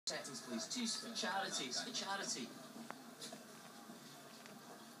seconds, please. Two for charity. It's for charity.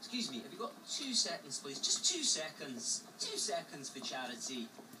 Excuse me, have you got 2 seconds, please? Just 2 seconds. 2 seconds for charity.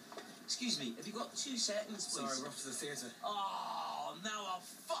 Excuse me, have you got 2 seconds, please? Sorry, we're off to the theatre. Oh, now I've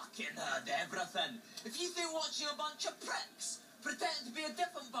fucking heard everything. If you think watching a bunch of pricks pretend to be a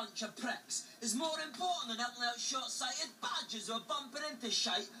different bunch of pricks is more important than helping out short-sighted badgers who are bumping into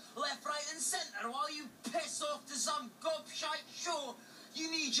shite left, right and centre while you piss off to some gobshite show, you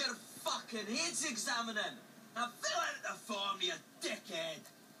need your fucking heads examining. Now fill out the form, you dickhead.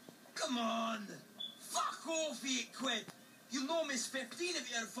 Come on. Fuck off, 8 quid. You'll know Miss 15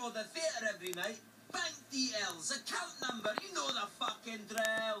 if you're for the theatre every night. Bank details, account number, you know the fucking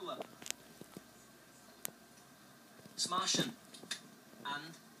drill. Smashing.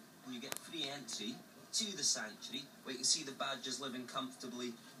 And you get free entry to the sanctuary where you can see the badgers living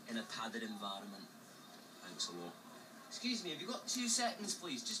comfortably in a padded environment. Thanks a lot. Excuse me, have you got 2 seconds,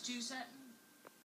 please? Just 2 seconds.